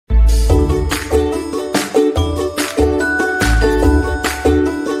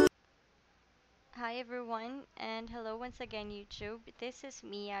once again, YouTube. This is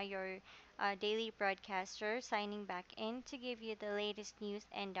Mia, your daily broadcaster, signing back in to give you the latest news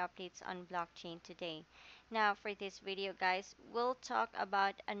and updates on blockchain today. Now, for this video, guys, we'll talk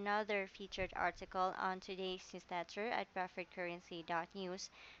about another featured article on today's newsletter at PreferredCurrency.News.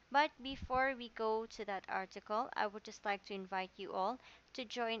 But before we go to that article, I would just like to invite you all to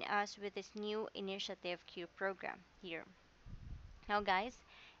join us with this new Initiative Q program here. Now, guys,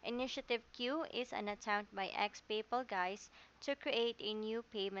 Initiative Q is an attempt by ex PayPal guys to create a new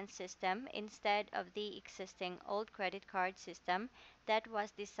payment system instead of the existing old credit card system that was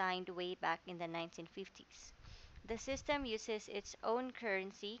designed way back in the 1950s. The system uses its own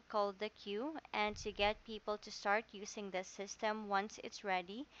currency called the Q, and to get people to start using the system once it's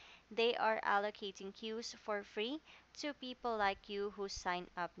ready, they are allocating Qs for free to people like you who sign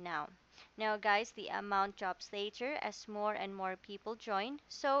up now. Now, guys, the amount drops later as more and more people join,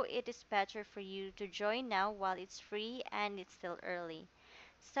 so it is better for you to join now while it's free and it's still early.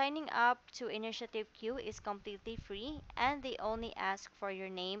 Signing up to Initiative Q is completely free, and they only ask for your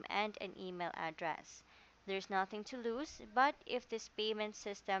name and an email address. There's nothing to lose, but if this payment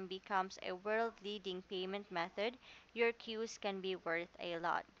system becomes a world leading payment method, your Qs can be worth a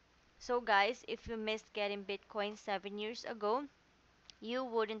lot. So, guys, if you missed getting Bitcoin 7 years ago, you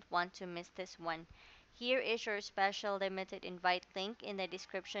wouldn't want to miss this one. Here is your special limited invite link in the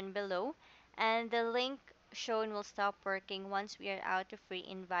description below, and the link shown will stop working once we are out of free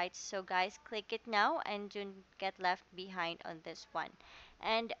invites. So, guys, click it now and don't get left behind on this one.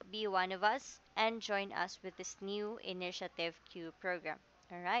 And be one of us and join us with this new Initiative Q program.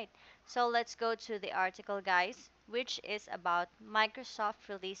 Alright, so let's go to the article, guys, which is about Microsoft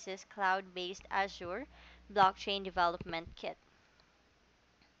releases cloud based Azure blockchain development kit.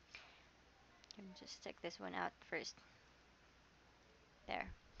 Let me just check this one out first. There.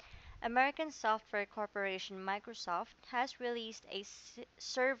 American software corporation Microsoft has released a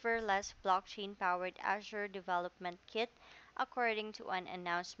serverless blockchain powered Azure development kit, according to an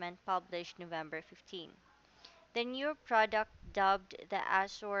announcement published November 15. The new product, dubbed the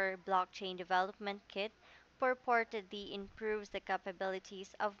Azure Blockchain Development Kit, purportedly improves the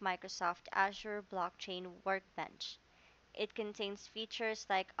capabilities of Microsoft Azure Blockchain Workbench. It contains features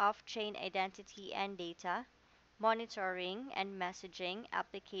like off-chain identity and data, monitoring and messaging,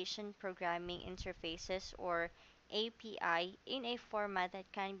 application programming interfaces or API in a format that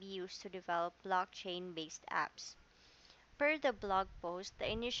can be used to develop blockchain-based apps. Per the blog post,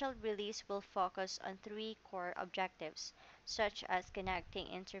 the initial release will focus on three core objectives, such as connecting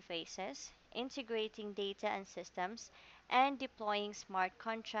interfaces, integrating data and systems, and deploying smart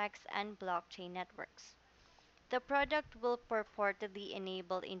contracts and blockchain networks. The product will purportedly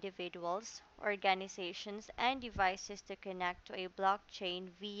enable individuals, organizations, and devices to connect to a blockchain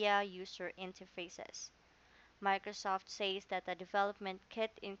via user interfaces. Microsoft says that the development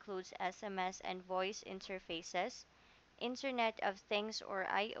kit includes SMS and voice interfaces, Internet of Things or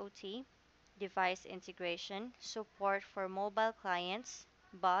IoT, device integration, support for mobile clients,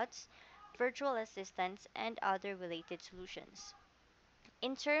 bots, virtual assistants, and other related solutions.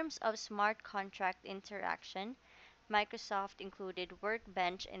 In terms of smart contract interaction, Microsoft included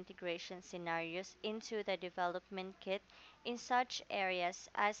Workbench integration scenarios into the development kit in such areas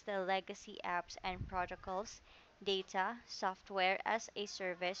as the legacy apps and protocols, data, software as a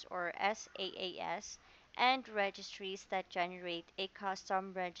service or SaaS, and registries that generate a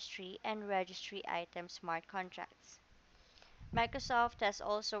custom registry and registry item smart contracts. Microsoft has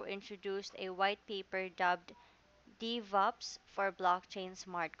also introduced a white paper dubbed DevOps for blockchain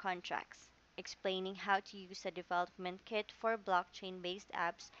smart contracts, explaining how to use a development kit for blockchain based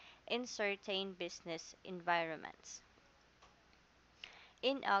apps in certain business environments.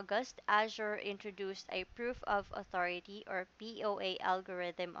 In August, Azure introduced a proof of authority or POA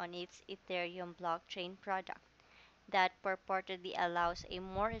algorithm on its Ethereum blockchain product that purportedly allows a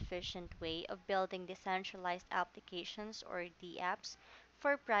more efficient way of building decentralized applications or DApps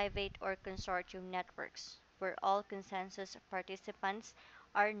for private or consortium networks, where all consensus participants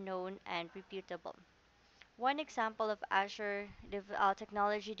are known and reputable. One example of Azure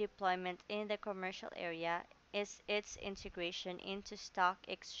technology deployment in the commercial area is its integration into stock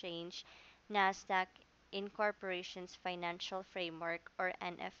exchange NASDAQ Incorporation's Financial Framework or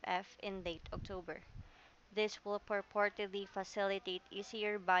NFF in late October. This will purportedly facilitate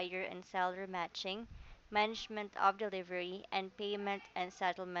easier buyer and seller matching, management of delivery, and payment and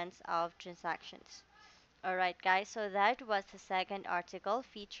settlements of transactions. Alright, guys, so that was the second article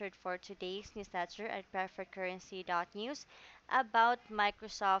featured for today's newsletter at PreferredCurrency.News about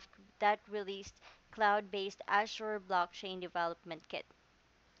Microsoft that released cloud based Azure Blockchain Development Kit.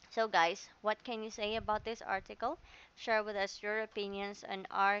 So, guys, what can you say about this article? Share with us your opinions in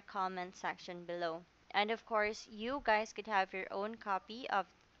our comment section below. And of course, you guys could have your own copy of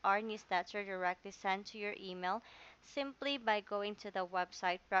our newsletter directly sent to your email simply by going to the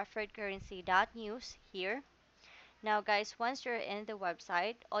website PreferredCurrency.News here. Now, guys, once you're in the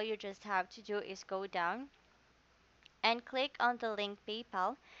website, all you just have to do is go down and click on the link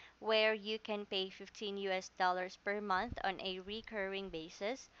PayPal, where you can pay 15 US dollars per month on a recurring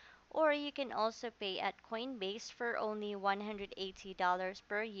basis, or you can also pay at Coinbase for only $180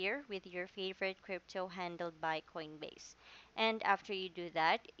 per year with your favorite crypto handled by Coinbase. And after you do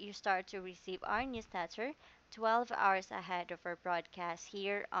that, you start to receive our newsletter 12 hours ahead of our broadcast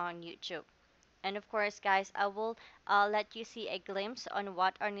here on YouTube. And of course, guys, I will let you see a glimpse on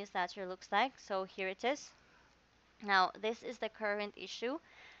what our newsletter looks like. So here it is. Now, this is the current issue,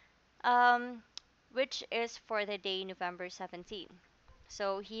 um, which is for the day November 17.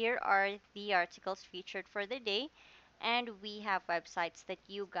 So here are the articles featured for the day, and we have websites that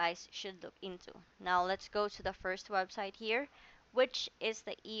you guys should look into. Now, let's go to the first website here, which is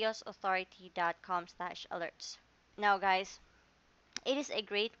the eosauthority.com/alerts. Now, guys, it is a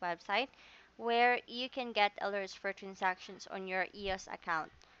great website where you can get alerts for transactions on your EOS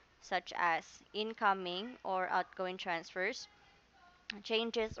account, such as incoming or outgoing transfers,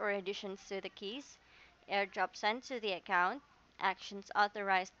 changes or additions to the keys, airdrop sent to the account, actions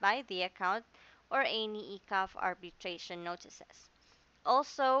authorized by the account, or any ECAF arbitration notices.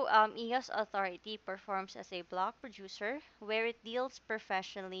 Also, EOS Authority performs as a block producer where it deals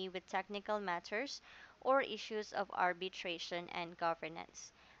professionally with technical matters or issues of arbitration and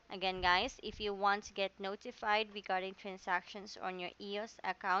governance. Again, guys, if you want to get notified regarding transactions on your EOS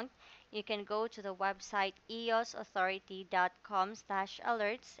account, you can go to the website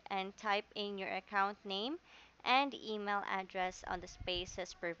eosauthority.com/alerts and type in your account name and email address on the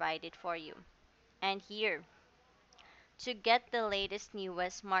spaces provided for you. And here, to get the latest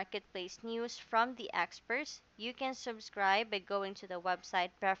newest marketplace news from the experts, you can subscribe by going to the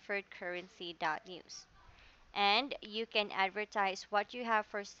website PreferredCurrency.News. And you can advertise what you have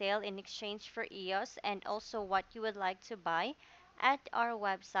for sale in exchange for EOS and also what you would like to buy at our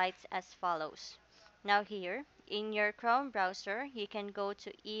websites as follows. Now here, in your Chrome browser, you can go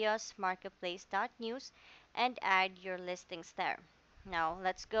to eosmarketplace.news and add your listings there. Now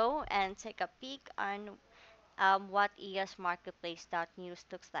let's go and take a peek on what eosmarketplace.news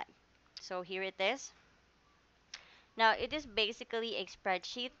looks like. So here it is. Now, it is basically a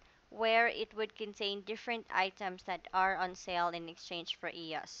spreadsheet where it would contain different items that are on sale in exchange for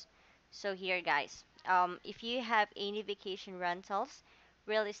EOS. So here, guys, if you have any vacation rentals,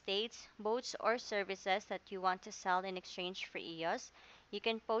 real estates, boats, or services that you want to sell in exchange for EOS, you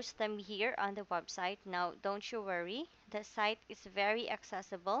can post them here on the website. Now, don't you worry, the site is very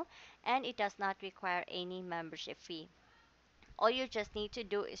accessible and it does not require any membership fee. All you just need to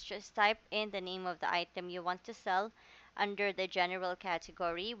do is just type in the name of the item you want to sell under the general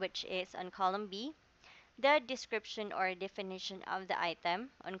category, which is on column B, the description or definition of the item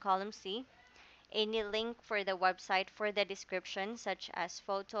on column C, any link for the website for the description, such as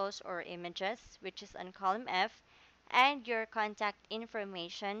photos or images, which is on column F, and your contact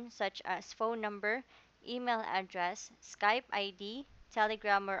information, such as phone number, email address, Skype ID,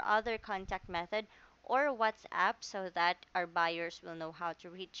 Telegram, or other contact method, or WhatsApp, so that our buyers will know how to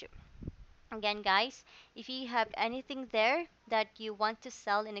reach you. Again, guys, if you have anything there that you want to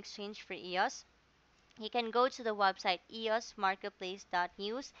sell in exchange for EOS, you can go to the website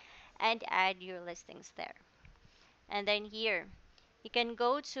eosmarketplace.news and add your listings there. And then here, you can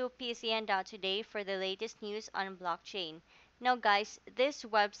go to pcn.today for the latest news on blockchain. Now, guys, this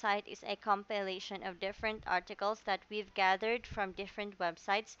website is a compilation of different articles that we've gathered from different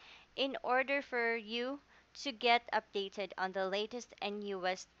websites in order for you to get updated on the latest and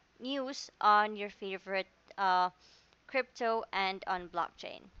newest news on your favorite crypto and on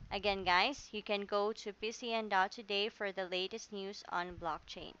blockchain. Again, guys, you can go to pcn.today for the latest news on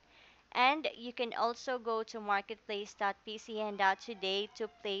blockchain. And you can also go to marketplace.pcn.today to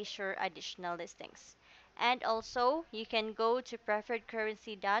place your additional listings. And also, you can go to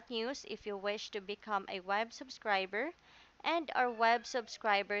preferredcurrency.news if you wish to become a web subscriber. And our web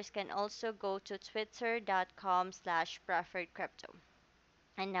subscribers can also go to twitter.com/preferredcrypto.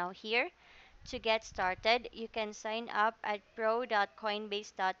 And now here, to get started, you can sign up at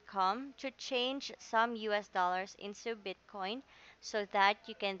pro.coinbase.com to change some US dollars into Bitcoin so that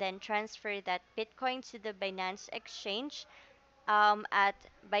you can then transfer that Bitcoin to the Binance exchange at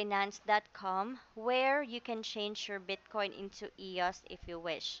Binance.com, where you can change your Bitcoin into EOS if you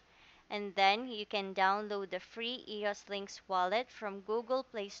wish. And then you can download the free EOS Links wallet from Google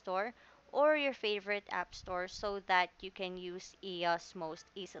Play Store or your favorite app store so that you can use EOS most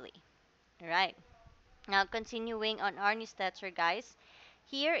easily. Alright, now continuing on our newsletter, guys.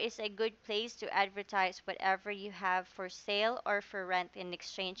 Here is a good place to advertise whatever you have for sale or for rent in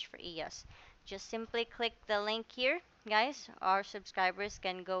exchange for EOS. Just simply click the link here, guys. Our subscribers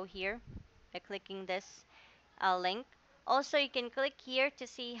can go here by clicking this link. Also, you can click here to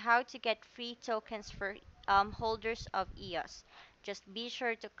see how to get free tokens for holders of EOS. Just be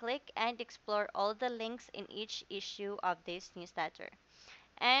sure to click and explore all the links in each issue of this newsletter.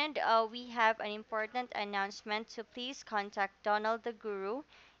 And we have an important announcement to please contact Donald the Guru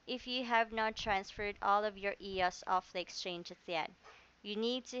if you have not transferred all of your EOS off the exchanges yet. You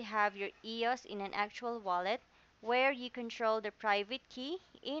need to have your EOS in an actual wallet where you control the private key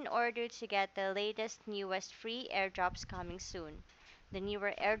in order to get the latest, newest free airdrops coming soon. The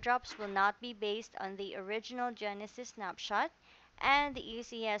newer airdrops will not be based on the original Genesis snapshot, and the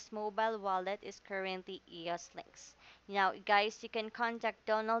easiest mobile wallet is currently EOS Links. Now, guys, you can contact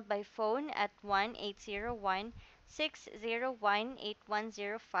Donald by phone at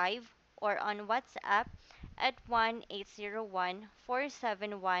 1-801-601-8105 or on WhatsApp at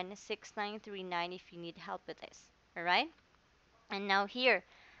 1-801-471-6939 if you need help with this. Alright? And now here,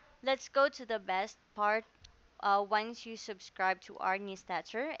 let's go to the best part once you subscribe to our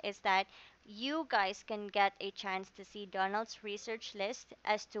newsletter is that you guys can get a chance to see Donald's research list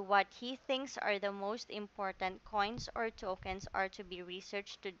as to what he thinks are the most important coins or tokens are to be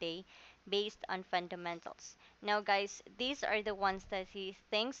researched today based on fundamentals. Now, guys, these are the ones that he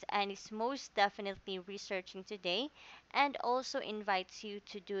thinks and is most definitely researching today and also invites you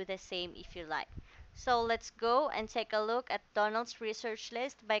to do the same if you like. So let's go and take a look at Donald's research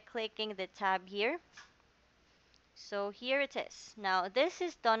list by clicking the tab here. So here it is. Now, this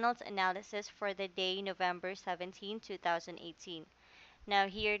is Donald's analysis for the day November 17, 2018. Now,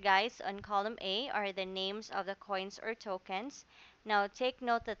 here, guys, on column A are the names of the coins or tokens. Now, take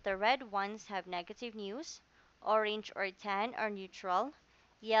note that the red ones have negative news, orange or tan are neutral,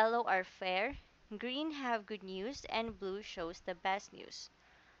 yellow are fair, green have good news, and blue shows the best news.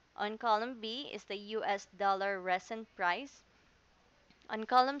 On column B is the US dollar recent price. On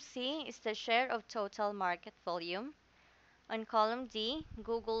column C is the share of total market volume. On column D,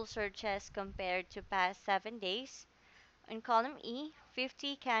 Google searches compared to past 7 days. On column E,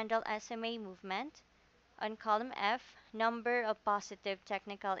 50 candle SMA movement. On column F, number of positive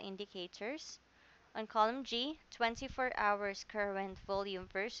technical indicators. On column G, 24 hours current volume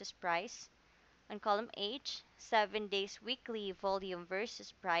versus price. On column H, 7 days weekly volume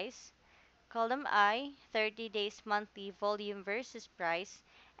versus price. Column I, 30 days monthly volume versus price.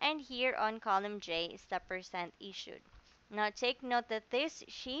 And here on column J is the percent issued. Now take note that this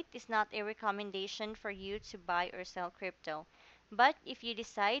sheet is not a recommendation for you to buy or sell crypto. But if you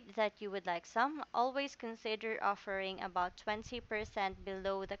decide that you would like some, always consider offering about 20%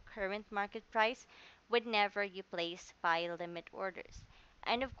 below the current market price whenever you place buy limit orders.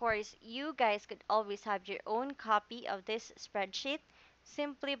 And of course, you guys could always have your own copy of this spreadsheet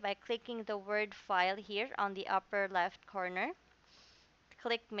simply by clicking the word file here on the upper left corner.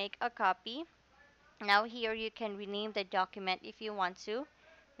 Click make a copy. Now here you can rename the document if you want to.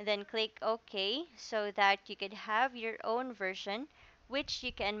 Then click OK so that you could have your own version which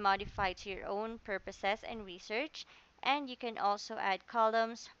you can modify to your own purposes and research. And you can also add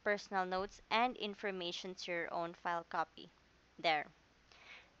columns, personal notes, and information to your own file copy. There.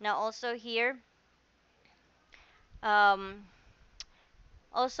 Now also here, um,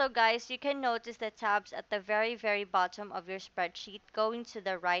 also guys, you can notice the tabs at the very bottom of your spreadsheet going to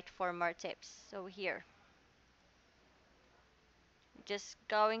the right for more tips. So here. Just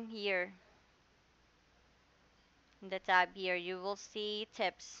going here in the tab here, you will see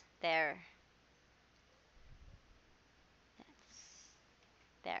tips there. That's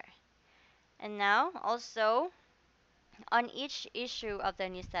there. And now also on each issue of the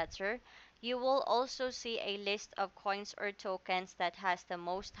newsletter, you will also see a list of coins or tokens that has the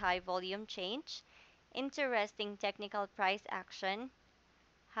most high volume change, interesting technical price action,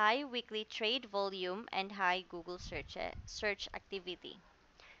 high weekly trade volume, and high Google search activity.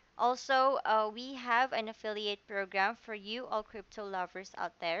 Also, we have an affiliate program for you all crypto lovers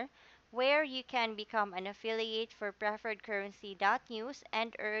out there where you can become an affiliate for PreferredCurrency.News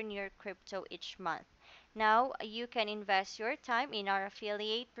and earn your crypto each month. Now, you can invest your time in our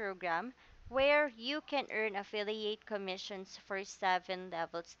affiliate program where you can earn affiliate commissions for 7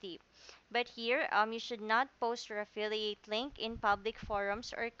 levels deep. But here, you should not post your affiliate link in public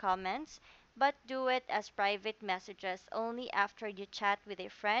forums or comments, but do it as private messages only after you chat with a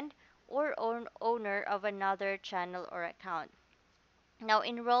friend or owner of another channel or account. Now,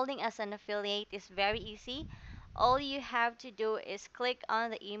 enrolling as an affiliate is very easy. All you have to do is click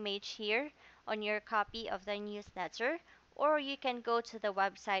on the image here on your copy of the newsletter, or you can go to the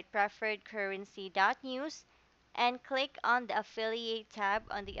website PreferredCurrency.News and click on the affiliate tab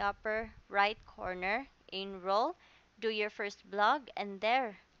on the upper right corner, enroll, do your first blog, and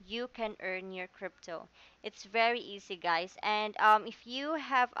there you can earn your crypto. It's very easy, guys. And if you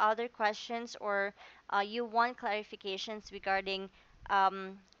have other questions or you want clarifications regarding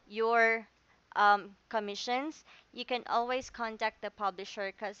your commissions, you can always contact the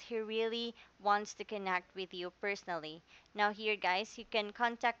publisher because he really wants to connect with you personally. Now, here, guys, you can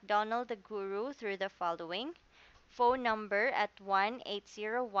contact Donald the Guru through the following phone number at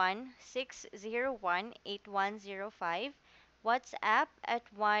 1-801-601-8105, WhatsApp at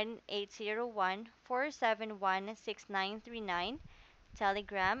 1-801-471-6939,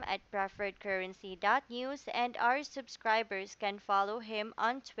 Telegram at PreferredCurrency.News, and our subscribers can follow him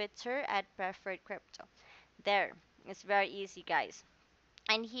on Twitter at PreferredCrypto. There, it's very easy, guys.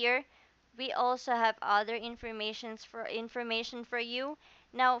 And here we also have other information for you.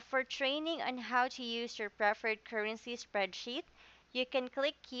 Now, for training on how to use your preferred currency spreadsheet, you can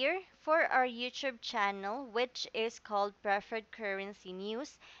click here for our YouTube channel, which is called Preferred Currency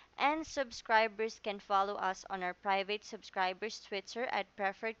News, and subscribers can follow us on our private subscribers Twitter at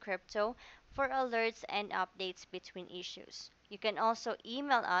Preferred Crypto for alerts and updates between issues. You can also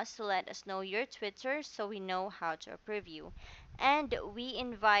email us to let us know your Twitter so we know how to approve you. And we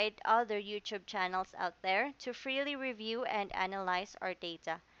invite other YouTube channels out there to freely review and analyze our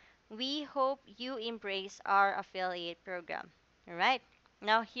data. We hope you embrace our affiliate program. Alright,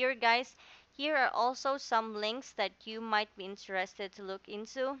 now here, guys, here are also some links that you might be interested to look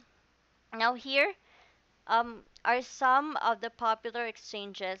into. Now here are some of the popular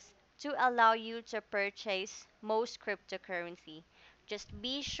exchanges to allow you to purchase most cryptocurrency. Just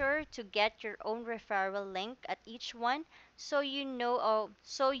be sure to get your own referral link at each one so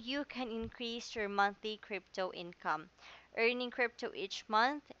so you can increase your monthly crypto income. Earning crypto each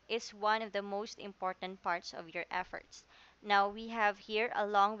month is one of the most important parts of your efforts. Now we have here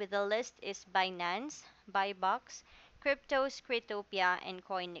along with the list is Binance, Buybox, Cryptos, Cryptopia, and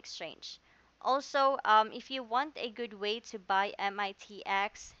Coin Exchange. Also, if you want a good way to buy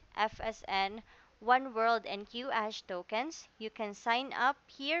MITX, FSN, One World, and QAsh tokens, you can sign up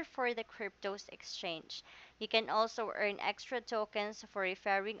here for the Cryptos Exchange. You can also earn extra tokens for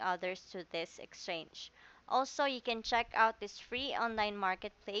referring others to this exchange. Also, you can check out this free online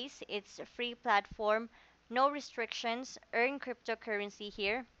marketplace. It's a free platform, no restrictions, earn cryptocurrency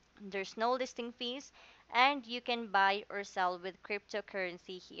here. There's no listing fees, and you can buy or sell with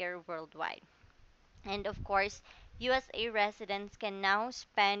cryptocurrency here worldwide. And of course, USA residents can now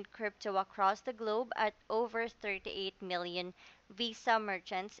spend crypto across the globe at over 38 million Visa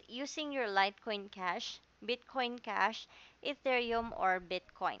merchants using your Litecoin Cash, Bitcoin Cash, Ethereum, or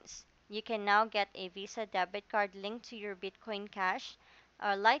Bitcoins. You can now get a Visa debit card linked to your Bitcoin Cash,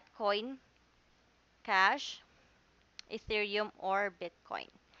 Litecoin Cash, Ethereum, or Bitcoin.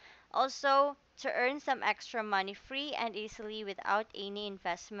 Also, to earn some extra money free and easily without any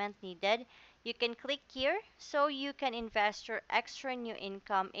investment needed, you can click here so you can invest your extra new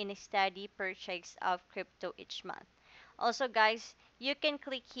income in a steady purchase of crypto each month. Also, guys, you can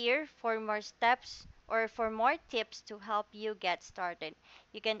click here for more steps or for more tips to help you get started.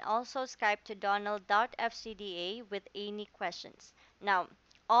 You can also Skype to Donald.fcda with any questions. Now,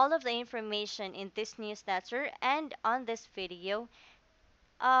 all of the information in this newsletter and on this video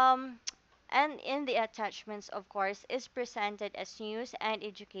um, and in the attachments, of course, is presented as news and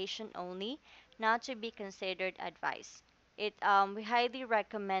education only, not to be considered advice. We highly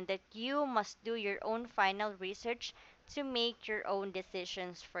recommend that you must do your own final research to make your own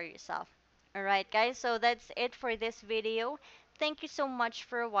decisions for yourself. Alright, guys, so that's it for this video. Thank you so much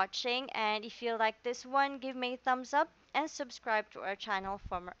for watching, and if you like this one, give me a thumbs up and subscribe to our channel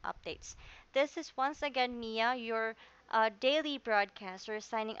for more updates. This is once again Mia, your daily broadcaster,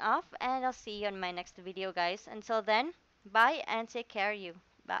 signing off, and I'll see you on my next video, guys. Until then, bye and take care, you.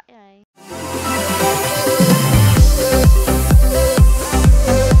 Bye.